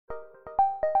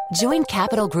Join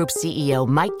Capital Group CEO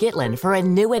Mike Gitlin for a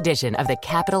new edition of the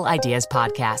Capital Ideas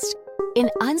Podcast. In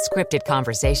unscripted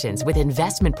conversations with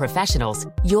investment professionals,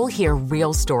 you'll hear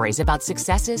real stories about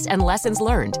successes and lessons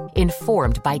learned,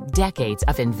 informed by decades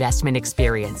of investment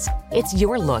experience. It's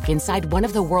your look inside one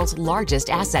of the world's largest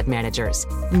asset managers.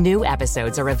 New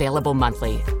episodes are available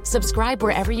monthly. Subscribe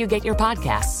wherever you get your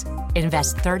podcasts.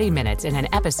 Invest 30 minutes in an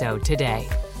episode today.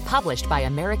 Published by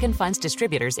American Funds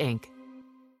Distributors, Inc.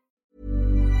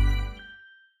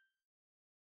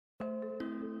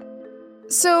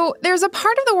 So there's a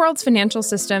part of the world's financial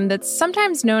system that's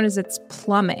sometimes known as its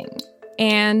plumbing.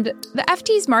 And the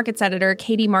FT's markets editor,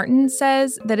 Katie Martin,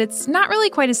 says that it's not really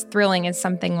quite as thrilling as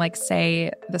something like,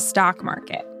 say, the stock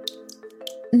market.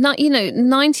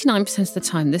 99% of the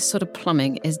time, this sort of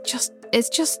plumbing is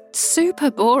just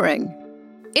super boring.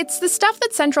 It's the stuff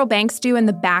that central banks do in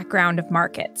the background of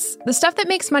markets, the stuff that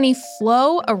makes money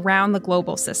flow around the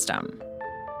global system.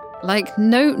 Like,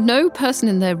 no person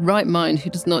in their right mind who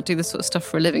does not do this sort of stuff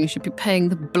for a living should be paying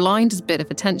the blindest bit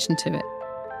of attention to it.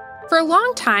 For a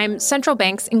long time, central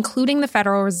banks, including the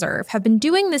Federal Reserve, have been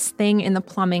doing this thing in the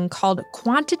plumbing called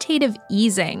quantitative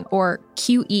easing, or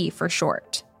QE for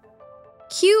short.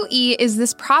 QE is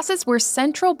this process where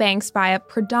central banks buy up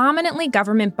predominantly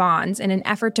government bonds in an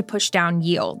effort to push down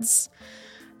yields.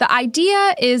 The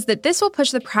idea is that this will push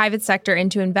the private sector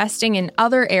into investing in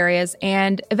other areas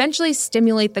and eventually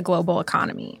stimulate the global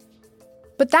economy.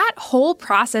 But that whole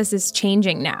process is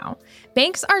changing now.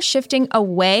 Banks are shifting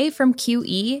away from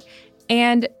QE,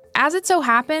 and as it so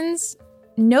happens,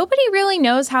 nobody really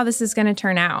knows how this is going to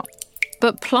turn out.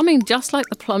 But plumbing, just like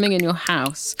the plumbing in your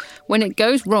house, when it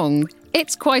goes wrong,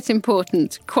 it's quite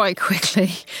important quite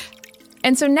quickly.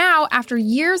 And so now, after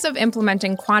years of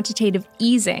implementing quantitative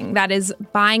easing, that is,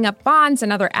 buying up bonds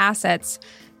and other assets,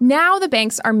 now the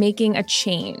banks are making a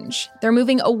change. They're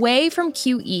moving away from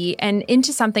QE and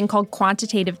into something called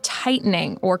quantitative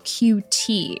tightening, or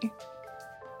QT.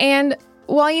 And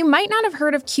while you might not have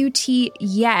heard of QT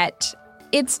yet,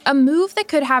 it's a move that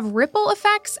could have ripple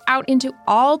effects out into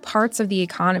all parts of the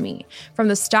economy, from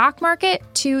the stock market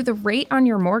to the rate on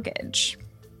your mortgage.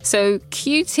 So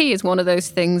QT is one of those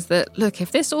things that, look,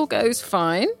 if this all goes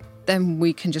fine, then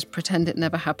we can just pretend it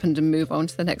never happened and move on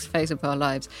to the next phase of our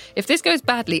lives. If this goes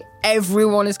badly,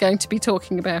 everyone is going to be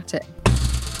talking about it.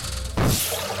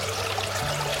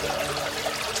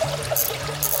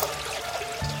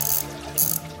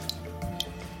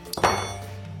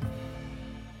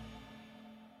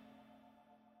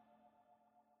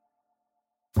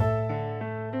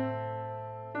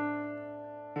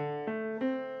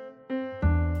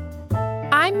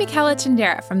 I'm Michela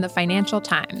Tindera from the Financial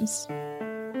Times.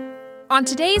 On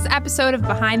today's episode of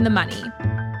Behind the Money,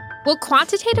 will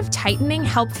quantitative tightening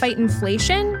help fight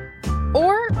inflation?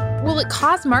 Or will it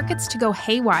cause markets to go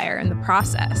haywire in the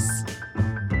process?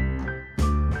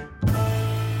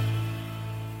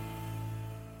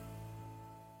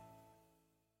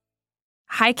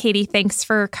 Hi, Katie. Thanks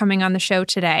for coming on the show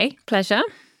today. Pleasure.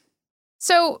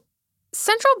 So,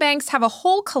 central banks have a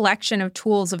whole collection of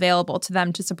tools available to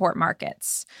them to support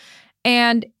markets.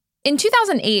 And in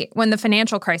 2008, when the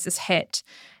financial crisis hit,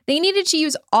 they needed to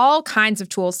use all kinds of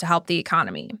tools to help the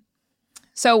economy.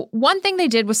 So one thing they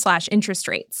did was slash interest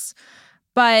rates.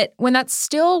 But when that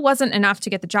still wasn't enough to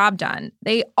get the job done,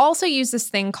 they also used this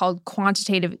thing called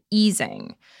quantitative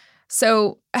easing.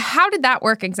 So how did that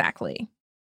work exactly?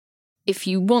 If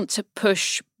you want to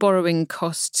push borrowing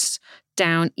costs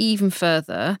down even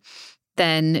further,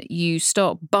 then you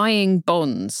start buying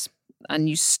bonds, and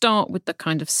you start with the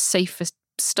kind of safest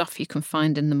stuff you can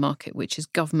find in the market, which is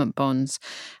government bonds.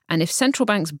 And if central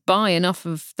banks buy enough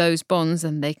of those bonds,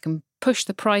 then they can push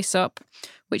the price up,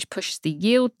 which pushes the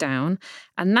yield down,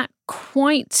 and that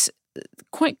quite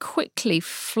quickly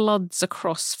floods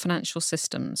across financial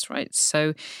systems, right?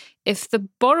 So if the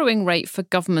borrowing rate for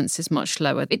governments is much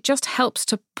lower, it just helps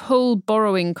to pull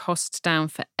borrowing costs down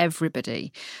for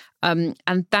everybody. And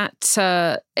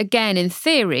that, again, in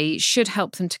theory, should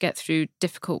help them to get through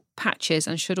difficult patches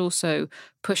and should also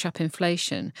push up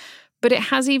inflation. But it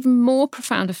has even more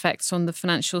profound effects on the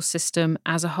financial system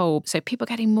as a whole. So people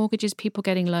getting mortgages, people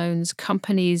getting loans,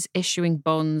 companies issuing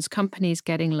bonds, companies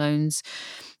getting loans.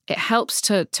 It helps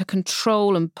to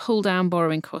control and pull down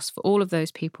borrowing costs for all of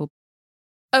those people.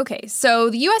 Okay,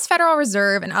 so the U.S. Federal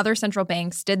Reserve and other central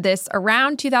banks did this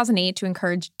around 2008 to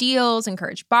encourage deals,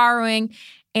 encourage borrowing,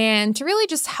 and to really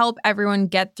just help everyone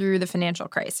get through the financial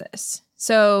crisis.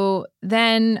 So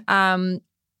then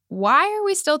why are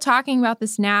we still talking about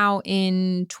this now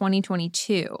in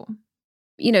 2022?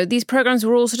 these programs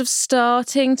were all sort of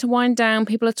starting to wind down.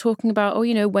 People are talking about,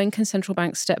 when can central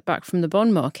banks step back from the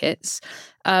bond markets?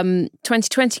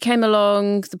 2020 came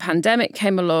along, the pandemic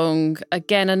came along.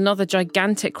 Again, another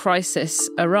gigantic crisis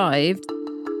arrived.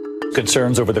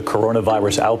 Concerns over the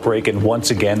coronavirus outbreak, and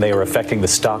once again, they are affecting the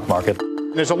stock market.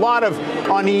 There's a lot of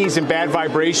unease and bad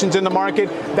vibrations in the market.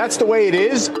 That's the way it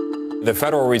is. The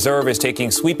Federal Reserve is taking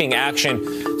sweeping action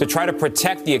to try to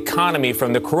protect the economy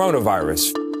from the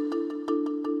coronavirus.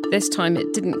 This time,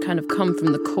 it didn't kind of come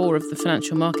from the core of the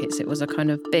financial markets. It was a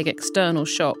kind of big external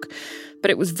shock.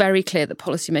 But it was very clear that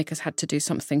policymakers had to do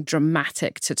something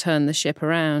dramatic to turn the ship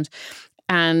around.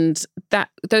 And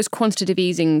those quantitative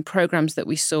easing programs that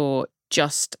we saw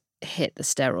just hit the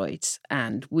steroids.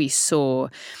 And we saw,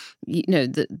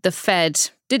 the Fed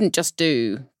didn't just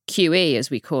do QE, as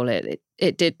we call it.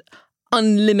 It did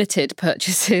unlimited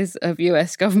purchases of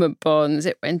US government bonds.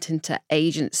 It went into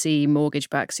agency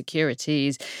mortgage-backed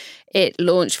securities. It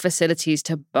launched facilities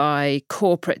to buy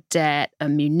corporate debt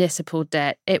and municipal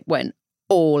debt. It went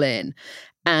all in.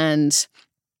 And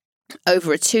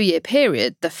over a 2-year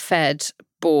period, the Fed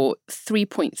bought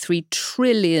 $3.3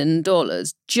 trillion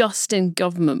just in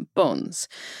government bonds.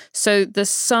 So the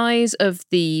size of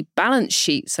the balance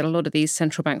sheets at a lot of these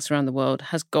central banks around the world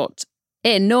has got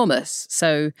enormous.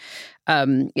 So,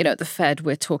 at the Fed,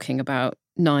 we're talking about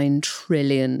 $9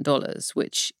 trillion,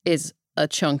 which is a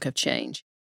chunk of change.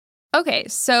 Okay,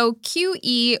 so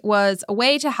QE was a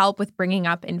way to help with bringing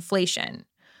up inflation.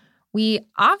 We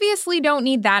obviously don't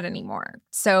need that anymore.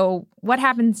 So what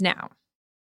happens now?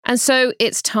 And so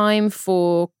it's time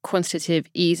for quantitative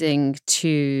easing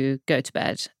to go to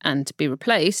bed and to be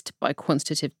replaced by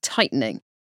quantitative tightening.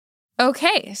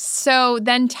 Okay, so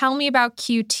then tell me about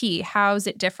QT. How's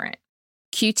it different?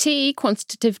 QT,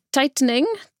 quantitative tightening,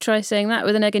 try saying that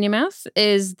with an egg in your mouth,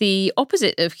 is the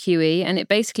opposite of QE. And it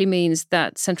basically means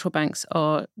that central banks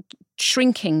are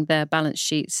shrinking their balance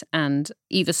sheets and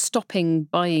either stopping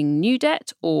buying new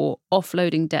debt or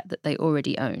offloading debt that they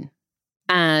already own.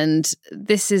 And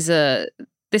this is a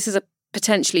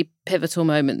potentially pivotal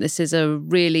moment. This is a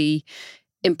really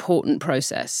important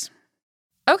process.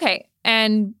 Okay,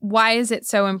 and why is it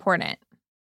so important?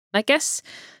 I guess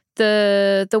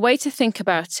the way to think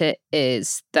about it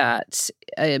is that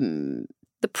the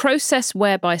process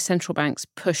whereby central banks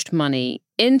pushed money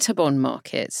into bond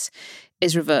markets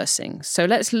is reversing. So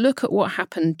let's look at what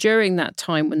happened during that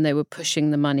time when they were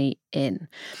pushing the money in.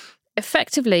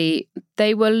 Effectively,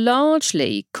 they were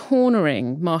largely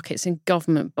cornering markets in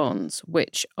government bonds,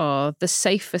 which are the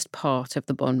safest part of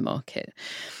the bond market.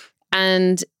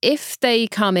 And if they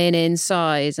come in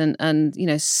size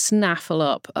and snaffle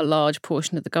up a large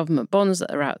portion of the government bonds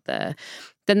that are out there,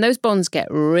 then those bonds get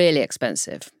really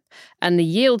expensive and the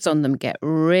yields on them get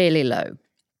really low.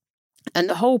 And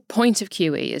the whole point of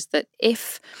QE is that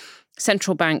if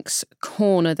central banks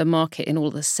corner the market in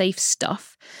all the safe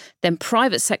stuff, then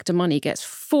private sector money gets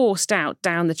forced out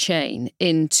down the chain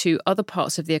into other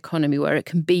parts of the economy where it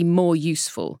can be more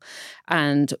useful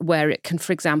and where it can,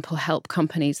 for example, help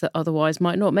companies that otherwise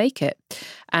might not make it.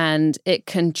 And it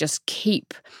can just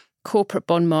keep corporate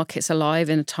bond markets alive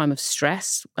in a time of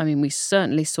stress. I mean, we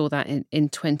certainly saw that in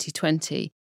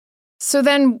 2020. So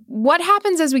then what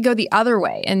happens as we go the other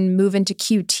way and move into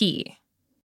QT?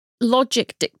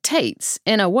 Logic dictates,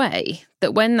 in a way,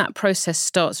 that when that process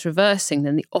starts reversing,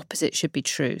 then the opposite should be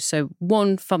true. So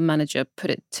one fund manager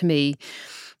put it to me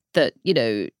that,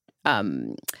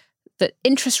 that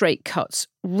interest rate cuts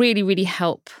really, really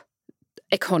help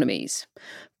economies,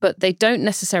 but they don't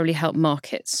necessarily help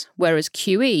markets, whereas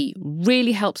QE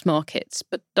really helps markets,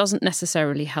 but doesn't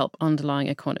necessarily help underlying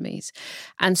economies.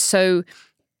 And so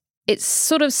it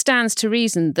sort of stands to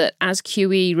reason that as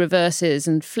QE reverses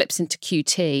and flips into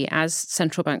QT, as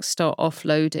central banks start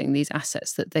offloading these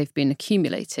assets that they've been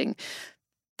accumulating,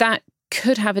 that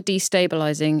could have a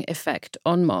destabilizing effect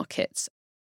on markets.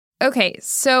 Okay,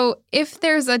 so if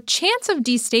there's a chance of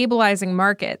destabilizing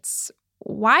markets,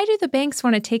 why do the banks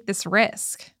want to take this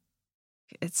risk?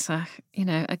 It's,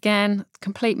 again,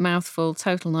 complete mouthful,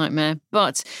 total nightmare.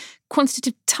 But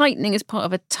quantitative tightening is part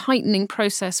of a tightening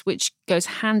process which goes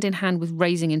hand in hand with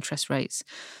raising interest rates.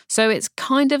 So it's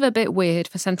kind of a bit weird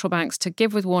for central banks to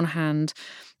give with one hand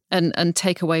and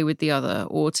take away with the other,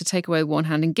 or to take away with one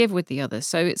hand and give with the other.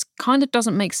 So it's kind of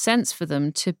doesn't make sense for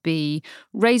them to be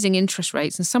raising interest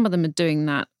rates, and some of them are doing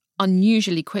that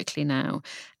unusually quickly now,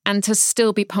 and to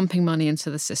still be pumping money into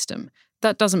the system.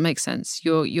 That doesn't make sense.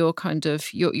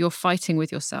 You're fighting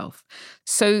with yourself.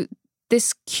 So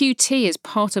this QT is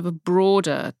part of a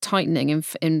broader tightening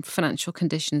in financial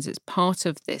conditions. It's part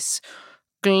of this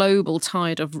global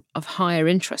tide of higher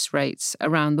interest rates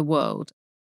around the world.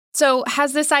 So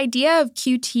has this idea of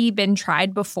QT been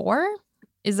tried before?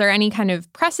 Is there any kind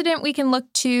of precedent we can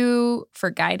look to for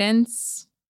guidance?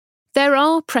 There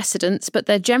are precedents, but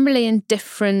they're generally in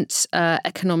different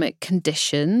economic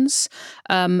conditions.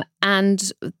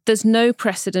 And there's no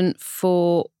precedent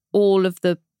for all of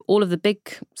the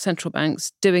big central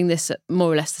banks doing this at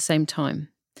more or less the same time.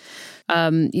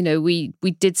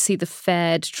 We did see the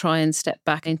Fed try and step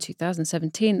back in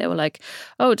 2017. They were like,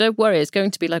 oh, don't worry, it's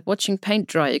going to be like watching paint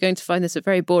dry. You're going to find this a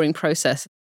very boring process.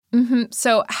 Mm-hmm.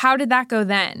 So how did that go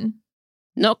then?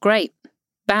 Not great.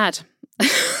 Bad.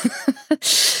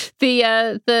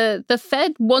 The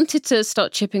Fed wanted to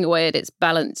start chipping away at its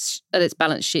balance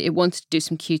sheet. It wanted to do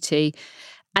some QT.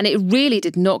 And it really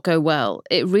did not go well.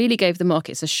 It really gave the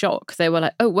markets a shock. They were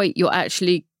like, "Oh wait, you're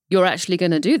actually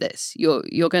going to do this.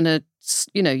 You're going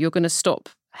to stop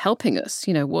helping us.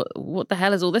 What the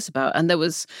hell is all this about?" And there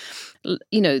was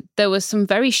some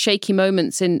very shaky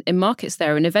moments in markets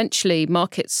there, and eventually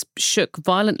markets shook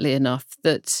violently enough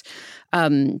that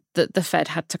that the Fed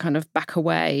had to kind of back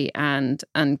away and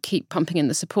keep pumping in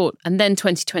the support. And then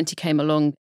 2020 came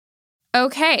along.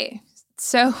 Okay,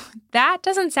 so that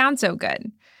doesn't sound so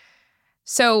good.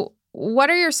 So what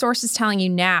are your sources telling you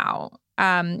now?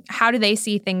 How do they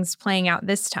see things playing out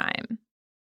this time?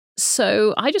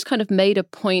 So I just kind of made a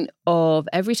point of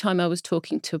every time I was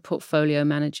talking to a portfolio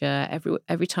manager,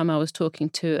 every time I was talking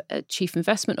to a chief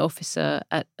investment officer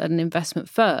at an investment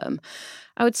firm,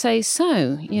 I would say,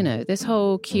 so, this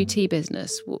whole QT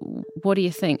business, what do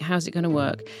you think? How's it going to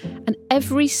work? And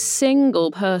every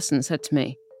single person said to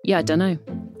me, yeah, I don't know.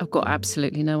 I've got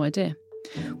absolutely no idea.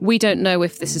 We don't know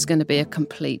if this is going to be a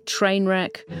complete train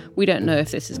wreck. We don't know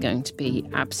if this is going to be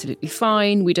absolutely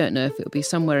fine. We don't know if it will be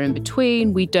somewhere in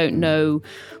between. We don't know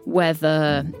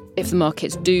whether, if the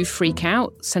markets do freak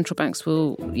out, central banks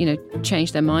will,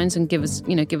 change their minds and give us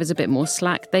a bit more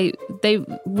slack. They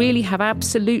really have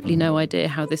absolutely no idea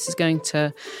how this is going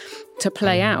to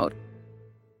play out.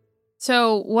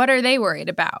 So what are they worried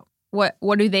about?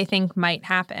 What do they think might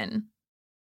happen?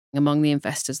 Among the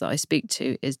investors that I speak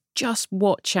to is just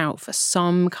watch out for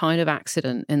some kind of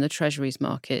accident in the treasuries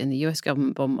market, in the US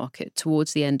government bond market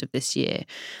towards the end of this year,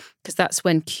 because that's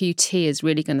when QT is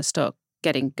really going to start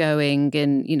getting going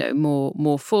and,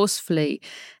 more forcefully.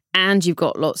 And you've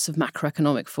got lots of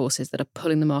macroeconomic forces that are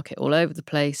pulling the market all over the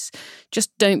place.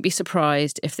 Just don't be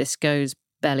surprised if this goes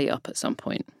belly up at some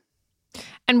point.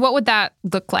 And what would that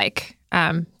look like,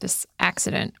 this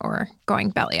accident or going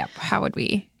belly up? How would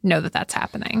we know that that's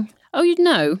happening? Oh, you'd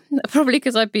know, probably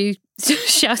because I'd be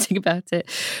shouting about it.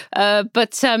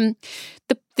 But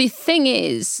the thing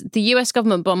is, the US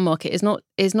government bond market is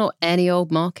not any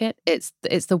old market. It's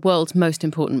the world's most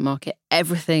important market.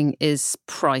 Everything is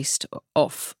priced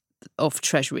off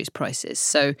treasuries prices.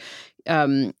 So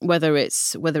whether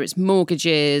it's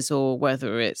mortgages or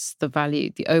whether it's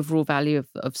the overall value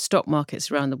of stock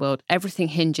markets around the world, everything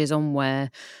hinges on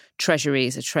where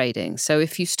treasuries are trading. So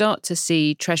if you start to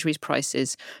see treasuries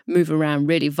prices move around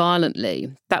really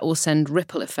violently, that will send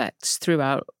ripple effects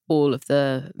throughout all of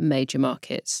the major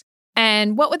markets.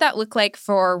 And what would that look like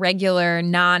for regular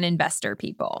non-investor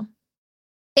people?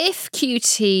 If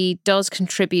QT does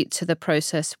contribute to the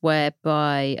process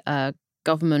whereby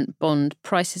government bond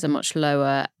prices are much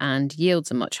lower and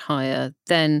yields are much higher,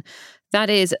 then that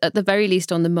is, at the very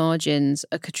least on the margins,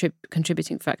 a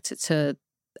contributing factor to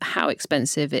how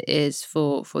expensive it is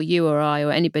for you or I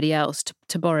or anybody else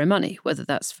to borrow money, whether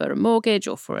that's for a mortgage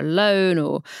or for a loan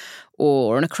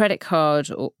or on a credit card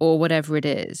or whatever it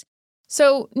is.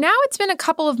 So now it's been a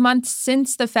couple of months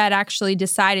since the Fed actually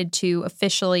decided to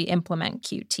officially implement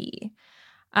QT.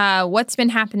 What's been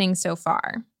happening so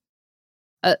far?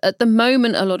 At the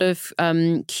moment, a lot of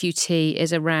QT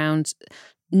is around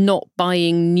not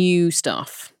buying new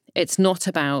stuff. It's not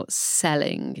about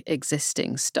selling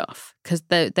existing stuff, because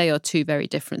they are two very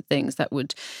different things. That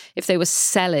would, if they were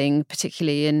selling,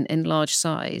 particularly in large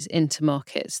size, into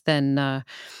markets, then that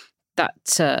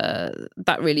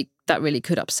really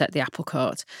could upset the apple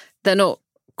cart. They're not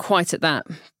quite at that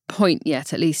point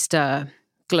yet, at least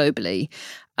globally.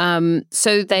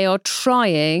 So they are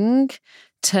trying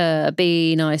to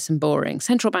be nice and boring.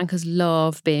 Central bankers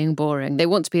love being boring. They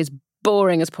want to be as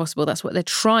boring as possible. That's what they're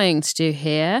trying to do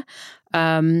here.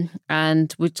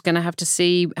 And we're going to have to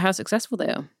see how successful they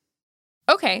are.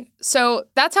 Okay, so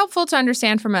that's helpful to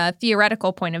understand from a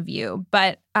theoretical point of view.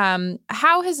 But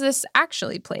how has this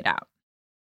actually played out?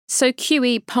 So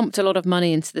QE pumped a lot of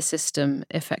money into the system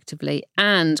effectively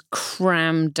and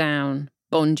crammed down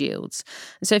bond yields.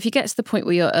 And so if you get to the point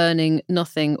where you're earning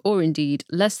nothing or indeed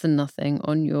less than nothing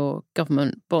on your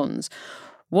government bonds,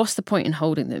 what's the point in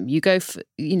holding them? You go for,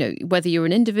 whether you're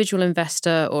an individual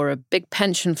investor or a big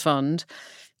pension fund,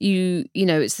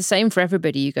 it's the same for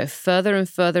everybody. You go further and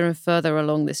further and further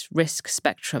along this risk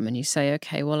spectrum and you say,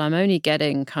 okay, well, I'm only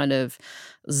getting kind of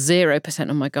 0%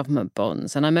 on my government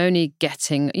bonds. And I'm only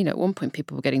getting, at one point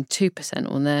people were getting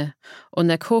 2% on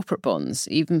their corporate bonds,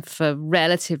 even for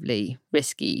relatively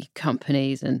risky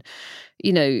companies. And,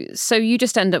 so you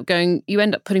just end up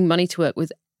putting money to work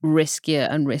with riskier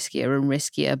and riskier and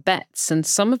riskier bets. And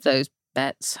some of those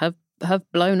bets have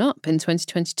blown up in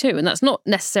 2022. And that's not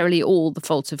necessarily all the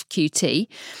fault of QT.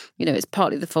 It's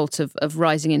partly the fault of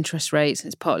rising interest rates. And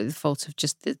it's partly the fault of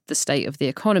just the state of the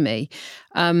economy.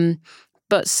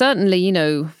 But certainly,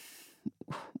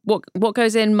 what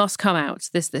goes in must come out.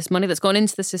 This money that's gone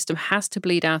into the system has to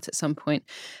bleed out at some point.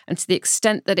 And to the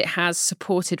extent that it has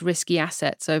supported risky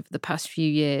assets over the past few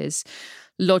years,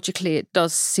 logically, it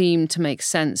does seem to make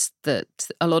sense that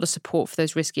a lot of support for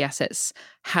those risky assets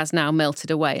has now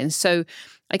melted away. And so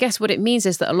I guess what it means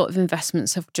is that a lot of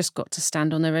investments have just got to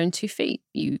stand on their own 2 feet.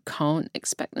 You can't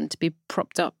expect them to be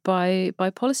propped up by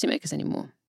policymakers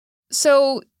anymore.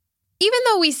 So even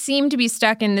though we seem to be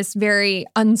stuck in this very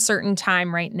uncertain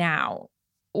time right now,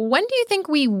 when do you think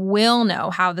we will know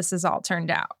how this has all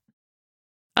turned out?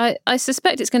 I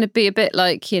suspect it's going to be a bit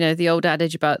like, the old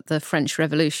adage about the French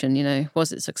Revolution,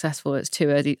 was it successful? It's too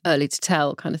early to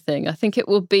tell kind of thing. I think it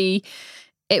will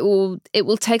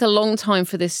take a long time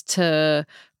for this to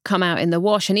come out in the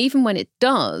wash. And even when it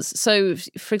does, so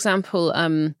for example,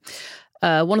 one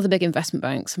of the big investment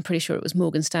banks, I'm pretty sure it was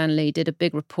Morgan Stanley, did a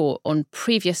big report on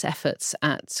previous efforts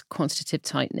at quantitative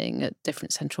tightening at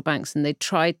different central banks. And they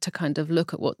tried to kind of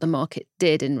look at what the market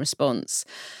did in response.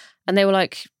 And they were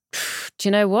like, do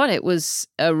you know what? It was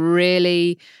a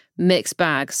really mixed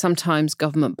bag. Sometimes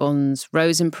government bonds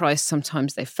rose in price.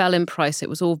 Sometimes they fell in price. It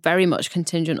was all very much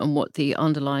contingent on what the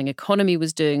underlying economy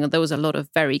was doing. And there was a lot of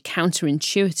very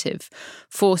counterintuitive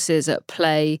forces at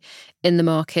play in the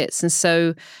markets. And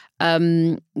so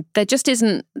there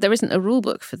isn't a rule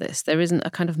book for this. There isn't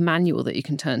a kind of manual that you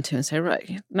can turn to and say,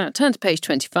 right, now turn to page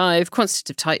 25,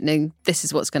 quantitative tightening, this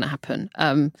is what's going to happen.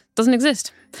 Doesn't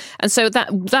exist. And so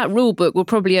that rule book will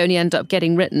probably only end up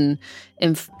getting written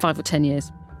in 5 or 10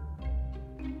 years.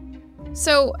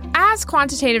 So as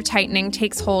quantitative tightening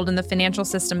takes hold in the financial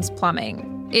system's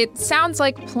plumbing, it sounds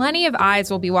like plenty of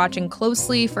eyes will be watching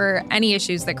closely for any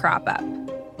issues that crop up.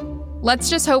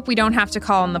 Let's just hope we don't have to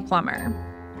call in the plumber.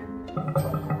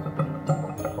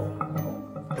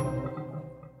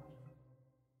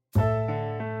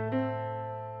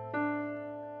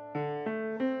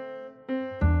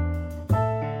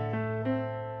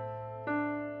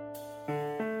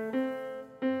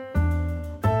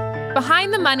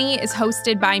 Behind the Money is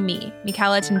hosted by me,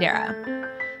 Michaela Tindera.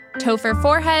 Topher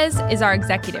Forhez is our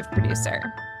executive producer.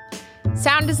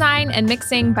 Sound design and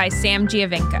mixing by Sam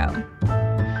Giovinco.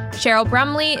 Cheryl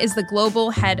Brumley is the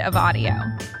global head of audio.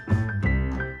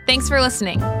 Thanks for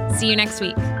listening. See you next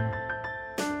week.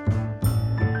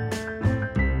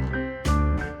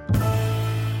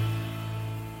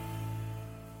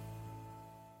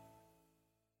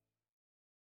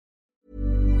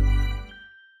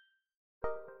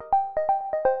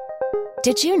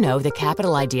 Did you know the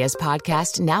Capital Ideas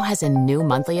podcast now has a new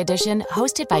monthly edition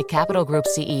hosted by Capital Group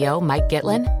CEO Mike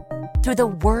Gitlin? Through the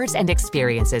words and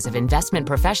experiences of investment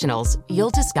professionals, you'll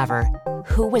discover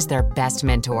who was their best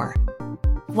mentor,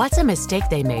 what's a mistake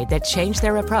they made that changed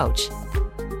their approach,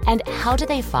 and how do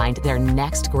they find their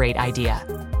next great idea.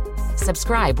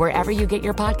 Subscribe wherever you get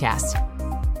your podcasts.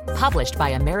 Published by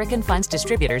American Funds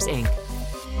Distributors, Inc.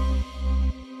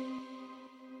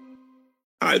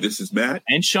 Hi, this is Matt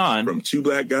and Sean from Two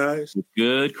Black Guys with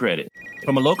Good Credit.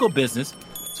 From a local business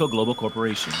to a global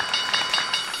corporation.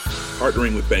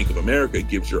 Partnering with Bank of America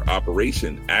gives your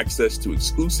operation access to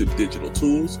exclusive digital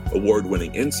tools,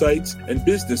 award-winning insights, and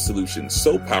business solutions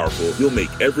so powerful you'll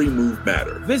make every move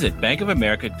matter. Visit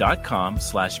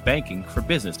bankofamerica.com/banking for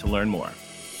business to learn more.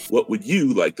 What would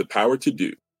you like the power to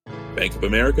do? Bank of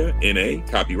America, N.A.,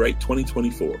 copyright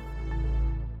 2024.